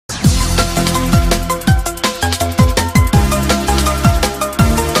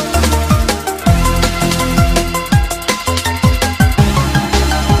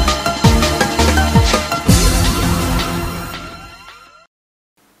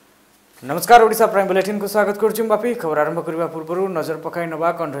नमस्कार Odisha prime bulletin को स्वागत करुछु बापी खबर आरंभ करबा पूर्व नजर पकाई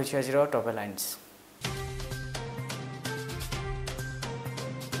नबा कौन रही आज टॉप हेडलाइंस।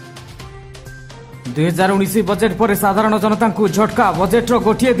 2019 बजेट पर साधारण जनता को झटका। बजेट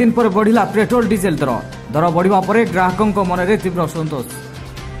गोटे दिन पर बढ़िला पेट्रोल डीजेल दर बढ़िबा पर ग्राहकों मन में तीव्र असंतोष।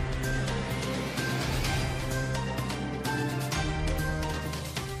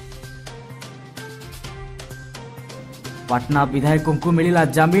 पाटना विधायकों को मिला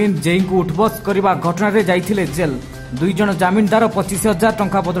जमीन। जेई को उठबस करने घटना रे जाइथिले जेल। 2 जन जमीनदार 25,000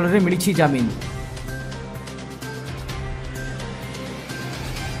 टंका बदल रे मिली जमीन।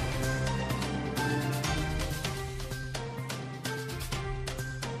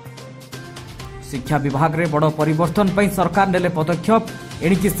 शिक्षा विभाग रे बड़ परिवर्तन पर सरकार नेले पदक्षेप।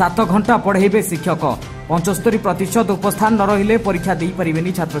 एणिकी 7 घंटा पढ़ेबे शिक्षक। 75% उपस्थान न रहिले परीक्षा दे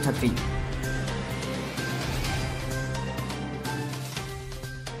परिबेनी छात्र छात्री।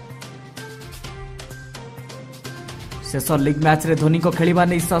 शेष लीग मैच रे धोनी को खेलिबा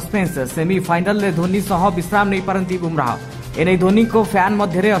नै सस्पेंस। सेमीफाइनल रे धोनी सह विश्राम नै पारंती बुमराह। एनै धोनी को फैन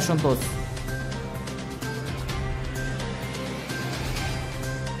मध्य रे असंतोष।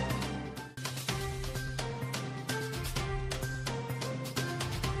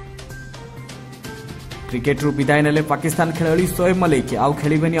 क्रिकेट रु विदाय नेले पाकिस्तान खेलाड़ी शोएब मलिक। आउ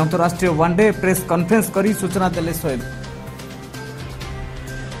खेलिबेनी अंतरराष्ट्रीय वनडे। प्रेस कॉन्फ्रेंस करी सूचना देले शोएब।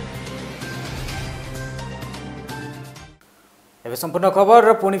 एवं संपूर्ण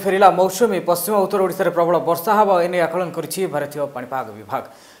खबर पुणी फेरिला मौसुमी। पश्चिम उत्तर ओडिशा रे प्रबल वर्षा हवा एने आकलन करिछि भारतीय पाणीपाग विभाग।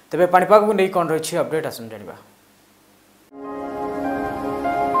 तेबे पाणीपाग को नै कोन रहिछि अपडेट आसन जानिबा।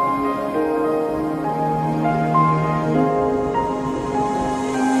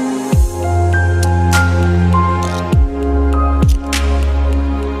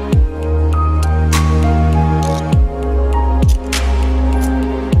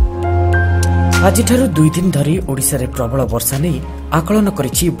 आज 2 दिन धरी ओडिशा रे प्रबल वर्षा नहीं आकलन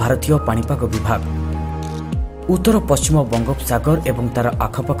करिछि भारतीय पाणीपाग विभाग। उत्तर पश्चिम बंगोपसागर एवं तार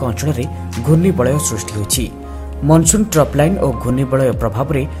आखपाख अंचल में घूर्णिबलय सृष्टि होइछि। मनसून ट्रप लाइन और घूर्णिबलय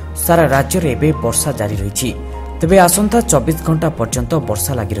प्रभाव में सारा राज्य रे एबे वर्षा जारी रहिछि। तेबे आसंता 24 घंटा पर्यंत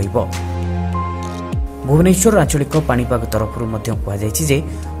वर्षा लागि रहिबो। भुवनेश्वर आंचलिक पाणीपाग तरफरु मध्य कुहा जायछि जे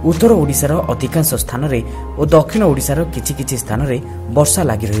उत्तर ओडिशार अधिकांश स्थान रे और दक्षिण ओडिशार किछि स्थान रे वर्षा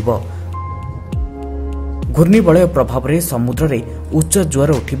लागि रहिबो। घूर्णिबलय प्रभाव में समुद्र रे उच्च ज्वार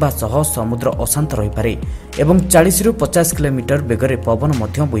उठिबा सह समुद्र अशांत रही पारे एवं 40 रु 50 किलोमीटर बेगरे पवन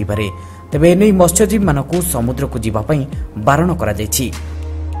मध्य बोई पारे। तेबे एनै मत्स्यजीवी मानकु समुद्र को जीवा पई बारण करा जायछि।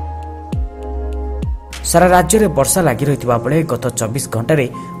 सारा राज्य रे वर्षा लागि रहितबा बेले गत 24 घंटा रे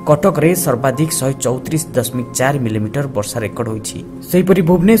कटक रे सर्वाधिक 134.4 मिलीमीटर वर्षा रेकर्ड होइछि। सेहिपरि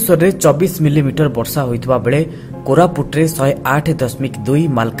भुवनेश्वर रे 24 मिलीमीटर वर्षा होइतबा बेले कोरापुट रे 108.2,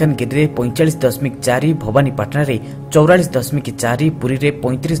 मालकानगिरी रे 45.4, भवानीपाटना रे 44.4, पुरी रे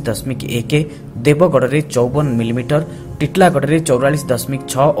 35.1, देवगढ़ रे 54 मिलीमीटर, टिटलागढ़ रे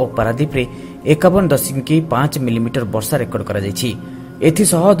 44.6 और पारादीप रे 51.5 मिलीमीटर वर्षा रेकर्ड करा जायछि।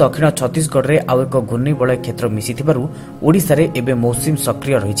 एथिसह दक्षिण छत्तीसगढ़ रे आउ एक घूर्णिबलय क्षेत्र मिसिथिबारु ओडिशा रे एबे मौसम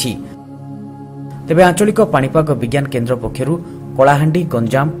सक्रिय रहिछि। तेबे आंचलिक पाणीपाग विज्ञान केन्द्र पक्षरु कलाहांडी,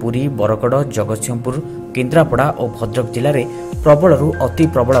 गंजाम, पुरी, बरगड़, जगतसिंहपुर, केन्द्रापड़ा और भद्रक जिले में प्रबलरू अति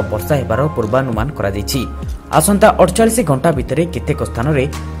प्रबल वर्षा हेबार पूर्वानुमान करा जायछि। आसंता 48 घंटा भितर केतेक स्थान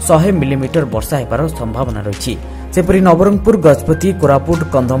में 100 मिलीमीटर वर्षा हेबार संभावना रही। सेपरि नवरंगपुर, गजपति, कोरापुट,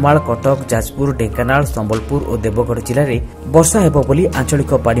 कंधमाल, कटक, जाजपुर, ढेंकानाल, संबलपुर और देवगढ़ जिले में वर्षा हेबो बोली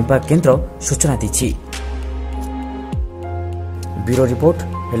आंचलिक पाणीपाग केन्द्र सूचना दैछि। Bureau report,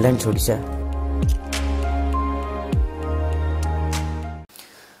 headlines Odisha.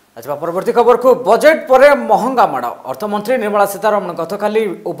 अच्छा, परवर्ती खबर को बजेट पर महंगा माड़। अर्थमंत्री निर्मला सीतारमण गतकाली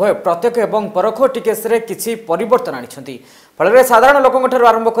उभय प्रत्यक्ष एवं परोक्ष टिकेस रे किछि परिवर्तन आनिछंती। फल साधारण लोकों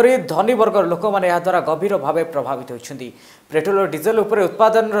आरंभ करी धनी वर्ग लोक मैंने द्वारा गभीर भाव प्रभावित होइछंती। पेट्रोल और डीजेल उपर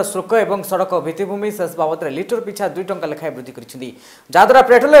उत्पादन शुल्क एवं सड़क भित्तिभूमि सेस बाबद लीटर पिछा 2 टंका लेखाएं वृद्धि करिछंती, जहाद्वारा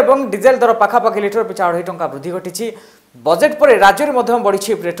पेट्रोल एवं डीजेल दर पाखापाखि लीटर पिछा 2.5 टंका वृद्धि घटी। बजेट पर राज्य में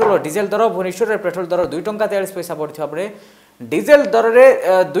बढ़ी पेट्रोल और डीजेल दर। भुवनेश्वर में पेट्रोल दर 2 टंका 43 पैसा बढ़िया बेले डीजेल दर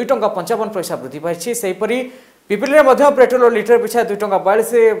में 2 टंका 55 पैसा वृद्धि पाई। सेहीपरि पिपिली में पेट्रोल लीटर पिछा 2 टंका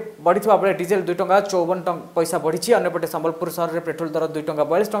 42 बढ़िया बेले डीजेल 2 टंका 54 पैसा बढ़ी। अन्यपटे संबलपुर सहर में पेट्रोल दर 2 टंका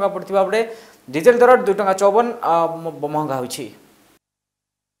 42 टंका बढ़िया बेले डीजेल दर 2 टंका 54 महंगा होइछि।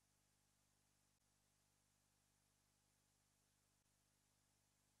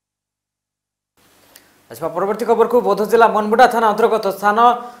 अच्छा, परवर्ती खबर को बौद्ध जिला मनमुंडा थाना अंतर्गत स्थान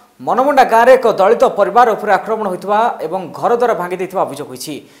मनमुंडा गाँव में एक दलित परिवार उपर आक्रमण होता एवं घरद्वार भांगी देथिबा अभियोग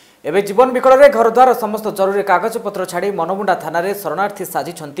होइछि। एवं जीवन विकल में घरद्वार समस्त जरूरी कागजपत्र छाड़ी मनमुंडा थाना शरणार्थी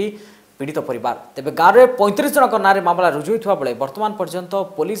साजिछंती पीड़ित परिवार तेबे गाँव में 35 जन ना मामला रुजु होता बेले वर्तमान पर्यंत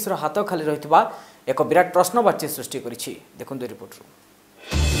पुलिस हाथ खाली रही एक विराट प्रश्नवाची सृष्टि करिछि। देखंतु रिपोर्ट।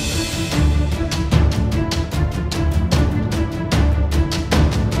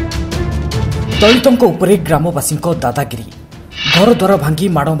 दलितों उपरे ग्रामवासी दादागिरी घर द्वार भांगी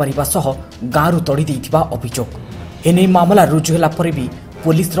माड़ मारिबा सह गाँव तड़ी देइथिबा अभियोग एने मामला रुजु होला परे भी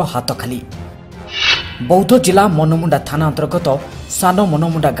पुलिस हाथ खाली। बौद्ध जिला मनमुंडा थाना अंतर्गत सान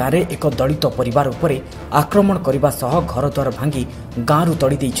मनमुंडा गाँव में एक दलित परिवार उपरे आक्रमण करने सह घर द्वार भांगी गाँव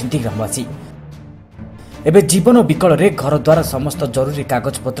तड़ी देइछन्ति ग्रामवासी। एबे जीवन विकल रे घर द्वार समस्त जरूरी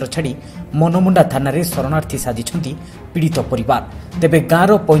कागजपत्र छाड़ी मनमुंडा थाना रे शरणार्थी साजिछन्ति पीड़ित परिवार। तेबे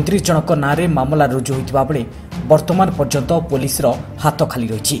गाँव 35 जनक नारे मामला रुजु होइतिबा बेले वर्तमान पर्यंत पुलिस हाथ खाली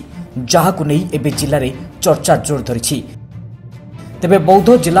रही जहाकु नहीं एबे जिले में चर्चा जोर धरिछि। तेबे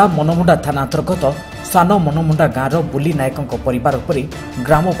बौद्ध जिला मनमुंडा थाना अंतर्गत सान मनमुंडा गाँव बुली नायकों परिवार उपरे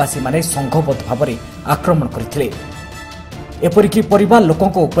ग्रामवासी माने संघबद्ध भाव में आक्रमण करथिले। एपरिकी परिवार लोकों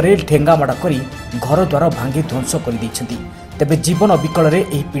उपरे ठेंगामाड़ करी घर द्वार भांगी ध्वंस कर दैछन्ति। तेबे जीवन विकल रे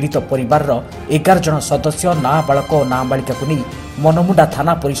एही पीड़ित परिवार 11 जन सदस्य नाबालक और नाबालिका को नहीं मनमुंडा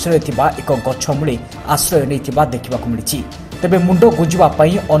थाना परिसर थिबा एक गछ मूले आश्रय नैथिबा देखिबाकु मिलिछि। तेबे मुंड गुंजिबा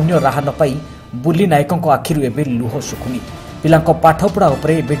पई अन्य राह न पाई बुली नायकों आखिरु एबे लुह सुखुनी पिलांको पाठपढ़ा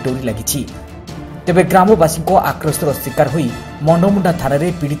उपरे एबे डोरी लागिछि। तेबे ग्रामवासी आक्रोशर शिकार होई मनमुंडा थाना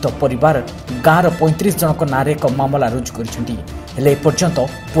रे पीड़ित परिवार गाँव 35 जनक नाँ एक मामला रुजु करिसेंति। हेले एपर्यंत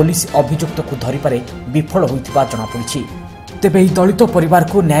पुलिस अभियुक्त को धरिपारे विफल होइतिबा जणापड़िछि। तेबे एही दलित परिवार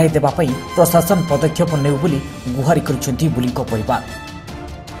को न्याय देबा पई प्रशासन पदक्षेप नेउ बोली गुहारी करिसेंति बुलीको परिवार।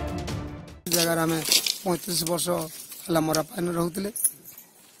 जगह आम 35 वर्ष मरा पान रोले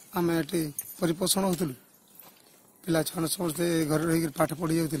आम ये परिपोषण होलु पिला छुआ समस्ते घर रही पाठ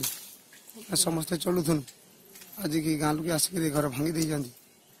पढ़ी जाते समस्ते चलुलु आज की गाँ लोग आसिक घर भांगी दे जाती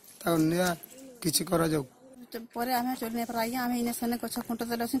किसी करा जाऊ आम चल नहीं पार आम इन गछ खुंट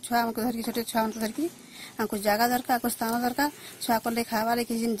देल छुआ धरिकी छोटे छुआ धरिकी हमको जगह दरकार आपको स्थान दरकार छुआ कले खावार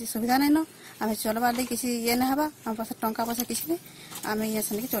किसी सुविधा नहीं न आम चलवार किसी ये ना हवा आम पास टंका पैसा किसी नहीं आम इन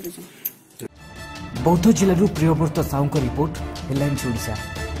सेने चलुँ। बौद्ध जिलू प्रियव्रत साहू रिपोर्ट हेडलाइन्स ओडिशा।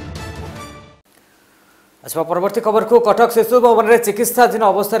 अच्छा परवर्ती खबर को कटक शिशु भवन में चिकित्साधीन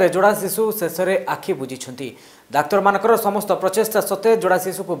अवस्था जोड़ा शिशु शेष में आखि बुझी डाक्तर मानकर समस्त प्रचेषा सत्वे जोड़ा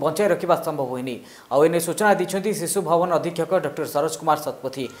शिशु को बचाई रखा संभव होनी आने सूचना दी शिशु भवन अधीक्षक डॉक्टर सरोज कुमार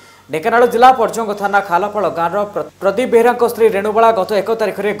शतपथी। ढेंकानाल जिला परजंग थाना खालफल गाँव प्रदीप बेहरा स्त्री रेणुबाला गत 1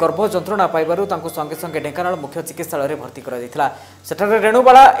 तारिख में गर्भ जंत्रणा पाइबारु संगे संगे ढेंकानाल मुख्य चिकित्सालय भर्ती कर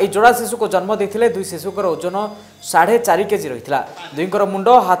रेणुबाला यह जोड़ा शिशु को जन्म देते दुई शिशुकर ओजन 4.5 केजी रही दुईकर मुंड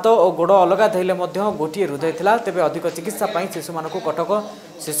हाथ और गोड़ अलग धैले गोटे हृदय थिला। तेबे अधिक चिकित्सा पाई शिशु मानक कटक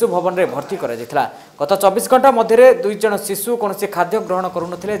शिशु भवन में भर्ती कर गत 24 घंटा मध्य 2 जन शिशु कौन खाद्य ग्रहण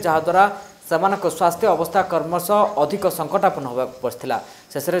करुनथिले जहाद्वारा सेमानक स्वास्थ्य अवस्था क्रमश अधिक संकटापन्न होगा पड़ता।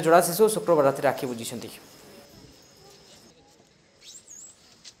 शेष में जोड़ा शिशु शुक्रवार राति आखि बुझी।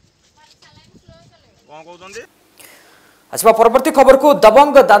 अच्छा परवर्ती खबर को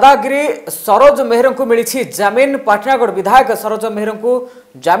दबंग दादागिरी सरोज मेहर को मिली जामिन। पाटनागढ़ विधायक सरोज मेहर को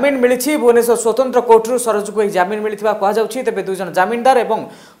जामिन मिली भुवनेश्वर स्वतंत्र कोर्टरू सरोज को जामिन मिलता कहुच्छी। तेज 2 जन जामिनदार और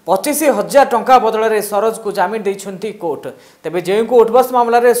 25,000 टंका बदल में सरोज को जामिन देइछन्ति कोर्ट। तेज जो को उठबस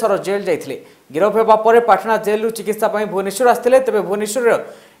मामलें सरोज जेल जाइथिले गिरफ होगा पर पाटना जेलू चिकित्सा भुवनेश्वर आसते। तेज भुवनेश्वर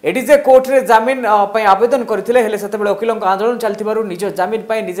एडीजे कोर्ट रे जामिन आवेदन करथिले हेले सेते बेले वकीलों आंदोलन चलथिबारु निज जामिन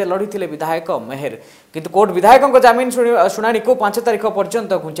पाई निजे लड़ीथिले विधायक मेहर किंतु कोर्ट विधायकों जामिन शुणाणी को 5 तारिख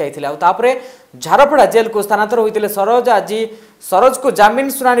पर्यंत घुंचाइथिले आ तापरे झारपड़ा जेल को स्थानांतर होइतिले सरोज। आज सरोज को जामिन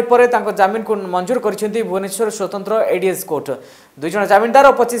शुणाणी पर तांको जामिन को मंजूर करिसेंति भुवनेश्वर स्वतंत्र एडीएस कोर्ट। 2 जन जामिनदार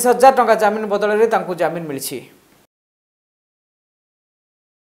और 25,000 टंका जामिन बदल में तांको जामिन मिली।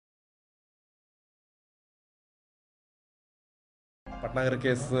 पटनागर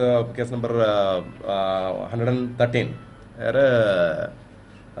केस नंबर 113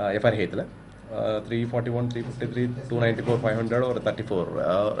 एफआईआर हेतला 341 353 294 500 और 34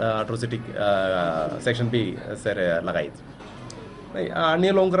 अट्रोसिटी सेक्शन भी सर लगाई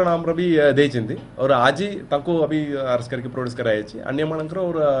अन्य लोगों नाम भी देती और आज ही ताको अभी अरेस्ट करके प्रोड्यूस कराई अन्य मानकर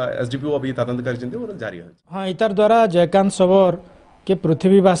और एसडीपीओ अभी तदंत कर और जारी है। हाँ इतार द्वारा जयकांत सबर के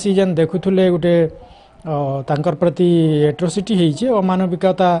पृथ्वीवासी जेन देखुले गोटे तांकर प्रति एट्रोसिटी होइछे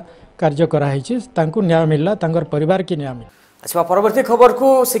अमानविकता कार्य कराई न्याय मिलला तांकर परिवार की न्याय मिला। अच्छा परवर्ती खबर को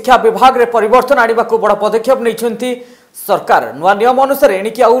शिक्षा विभाग रे परिवर्तन आनिबा को बड़ पदक्षेप नैछन्ति सरकार। नुआ नियम अनुसार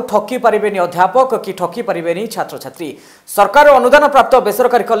एणिकी आउ ठकी पारिबेनी अध्यापक कि ठकी पारिबेनी छात्र छात्री। सरकार अनुदान प्राप्त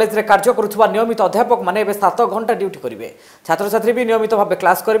बेसरकारी कॉलेज रे कार्य करुवा नियमित अध्यापक माने 7 घंटा ड्यूटी करेंगे। छात्र छात्री भी नियमित भाव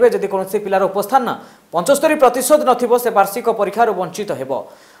क्लास करेंगे। जदि कौन पिलार उपस्थान 75% नथिबो से वार्षिक परीक्षार वंचित हेबो।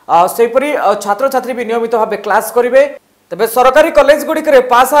 सेपरी छात्र छात्री भी नियमित भाव क्लास करेंगे। तेज सरकारी कॉलेज गुड़िक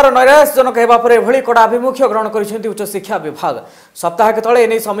पास हार नैराशजनक होगापर एभली कड़ा आभिमुख्य ग्रहण कर उच्च शिक्षा विभाग। सप्ताह तले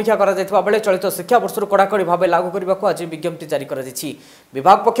एने समीक्षा बेले चलित शिक्षा वर्ष कड़ाकड़ी भाव लागू करने को आज विज्ञप्ति जारी कर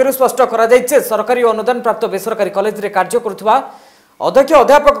विभाग पक्षर स्पष्ट कर सरकारी और अनुदान प्राप्त बेसरकारी कॉलेज रे कार्य करुवा अध्यक्ष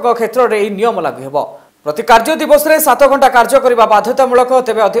अध्यापक क्षेत्र में यह नियम लागू हो। प्रति कार्य दिवस में 7 घंटा कार्य करने बाध्यतामूलक।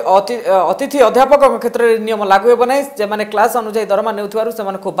 तेज अतिथि अध्यापक क्षेत्र में नियम लागू हो ना जो क्लास अनुजाई दरमा ने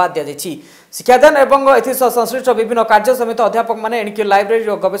बाद दि शिक्षादान और संश्लिष्ट विभिन्न कार्य समेत अध्यापक मैंने एणिक लाइब्रेरी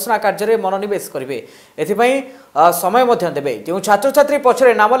और गवेषणा कार्य में मनोनिवेश करेंगे। एथिपाई समय देवे जो छात्र छात्री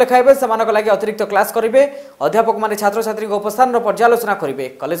पछरे नाम लिखाइबे से अतिरिक्त क्लास करेंगे। अध्यापक मैंने छात्र छात्री उपस्थान पर्यालोचना करेंगे।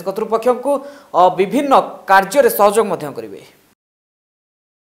 कॉलेज कर्तृपक्ष को विभिन्न कार्य सहयोग करेंगे।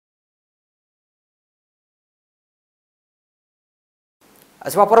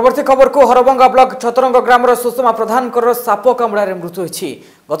 आसवा परवर्ती खबर को हरभंगा ब्लॉक छतरंग ग्रामर सुषमा प्रधान साप कामुड़े मृत्यु होती।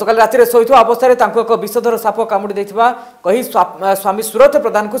 गतकाल राति शोइथुवा अवस्था एक विषधर साप कामुड़ी देथिबा कही स्वामी सुरत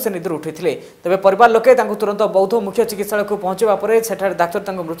प्रधान को से निद्र उठी। तेज परिवार लोके तुरंत बौद्ध मुख्य चिकित्सालय को पहुंचा पर सेठारे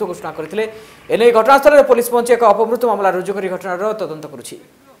डाक्तर मृत्यु घोषणा करते। एने घटनास्थल में पुलिस पहुंची एक अपमृत्यु मामला रुजु कर घटनार तदंत करुछि।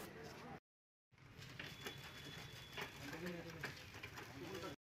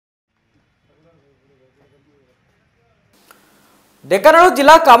 ढेंकानाल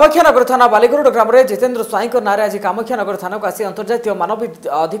जिला कामाख्यानगर थाना बालीगुरुड ग्राम में जितेन्द्र स्वाई नाँ आज कामाख्यानगर थाना को आसी अंतर्जातीय मानव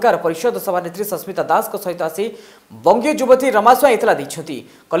अधिकार परिषद सभानेत्री सस्मिता दास सहित आसी बंगीय युवती रमा स्वाई इतला दी।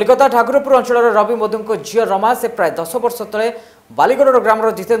 कलिकता ठाकुरपुर अंचल रवि मधु झील रमा से प्राय 10 वर्ष तले बालीगुरुड ग्राम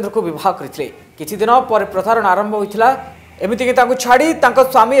जितेन्द्र को बह करते। किछि दिन पर प्रतारणा आरंभ होता। एमतीक छाड़ी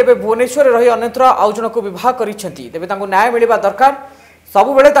स्वामी एवं भुवनेश्वर रही अन्यत्र आउ जन को बह कर न्याय मिलवा दरकार।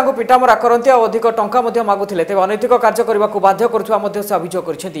 सबु बेले पिटामरा करते और अधिक टंका मागुले। तेज अनैतिक कार्य करने को बाध्य करुवा से अभियोग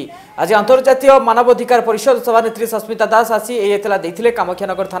कर। आज अंतर्जातीय मानवाधिकार परिषद सभानेत्री सस्मिता दास आसी एतला देथिले।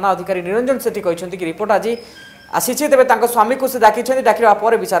 कामाख्यानगर थाना अधिकारी निरंजन सेठी कहते कि रिपोर्ट आज आसी तेज स्वामी को से डाकी डाकिबा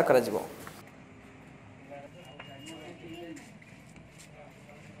पर विचार करा जिवो।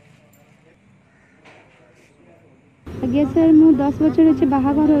 आज्ञा सर मु 10 वर्ष अच्छे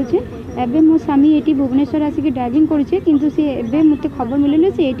बाहाघर होचे एबे मो स्वामी एटी भुवनेश्वर आसिक ड्राइविंग करुचे किंतु से एबे मते खबर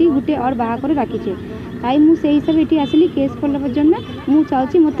मिलले से एटी गुटे और बाहाघर राखिचे ताई मु से हिसाब एटी आसली केस करला पजन मु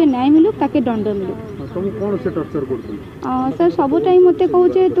चाहूची मते न्याय मिलु ताके दंड मिलु। तुम कोन से टॉर्चर करथुल? सर सब टाइम मते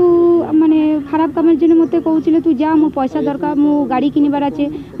कहूचे तू माने खराब काम जने मते कहूचिले तू जा मो पैसा दरकार मु गाड़ी किनिबार आछे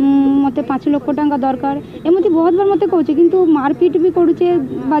मते 5 लाख टका दरकार एमती बहुत बार मते कहूचे किंतु मारपीट भी करूचे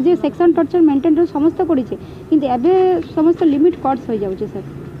बाजे सेक्शन टॉर्चर मेंटेन समस्त करूचे किंतु एबे समस्त लिमिट क्रॉस हो जाउचे। सर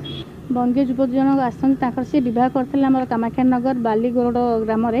बंगे युवक जनक आसन ताकर से विवाह करथिले हमर कामाख्यानगर बालीगोरड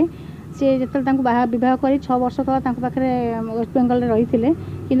ग्राम रे से जेतल बह कर 6 वर्ष काल पाखे वेस्ट बेंगल रही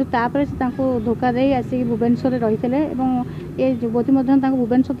किंतु तापर से धोखा दे आसिक भुवनेश्वर रही ये युवती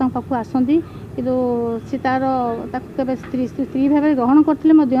भुवनेश्वर पाखु आसती किंतु सी तार स्त्री भाव ग्रहण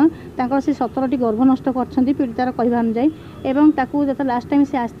करते से 17टी गर्भ नष्ट कर पीड़ितार कहवा अनुजाई एवं जो लास्ट टाइम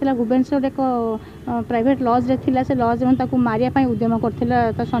से आसला भुवनेश्वर एक प्राइवेट लज रे थिला से लज में मारिया उद्यम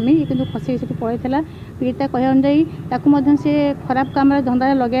करता स्वामी किंतु खसी पड़ेगा पीड़िता कहवा अनुजाई से खराब काम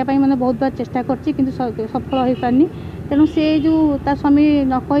धंदा लगे मैंने बहुत बार चेष्टा करछि किंतु सफल हो पारनी तेणु से जो ता स्वामी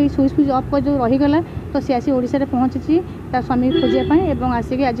न कही सुइच सुइच अफ जो रहीगला तो सी आसी ओडिशा रे पहुँची ता स्वामी खोजापी एवं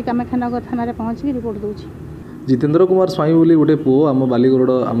आसिक आज कामाख्यानगर थाना रे पहुँची रिपोर्ट दूची। जितेन्द्र कुमार स्वाई बोली गोटे पुओ आम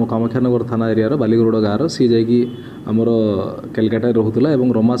बालीगोरड आम कामाख्यानगर थाना एरिया बालीगोरड गाँव सी जाकि आमर कलकाता रोला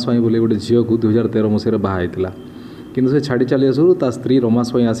और रमा स्वाई बोली गोटे झील को 2013 मसीह बाहा किंतु से छाड़ी चली आसू ता स्त्री रमा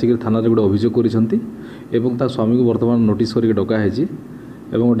स्वाई आसिक थाना गोटे अभियोग कर स्वामी को बर्तमान नोटिस करके डकाई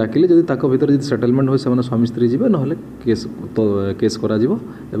एवं डाकिले जदि ताको भीतर जदि सेटलमेंट हो से स्वामी स्त्री जीवे ना केस करा जिवो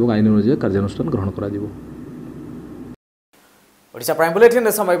एवं आईन अनुसार कार्यानुष्ठान ग्रहण करा जिवो। ओडिशा प्राइम बुलेटिन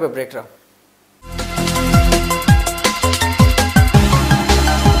समय ब्रेक।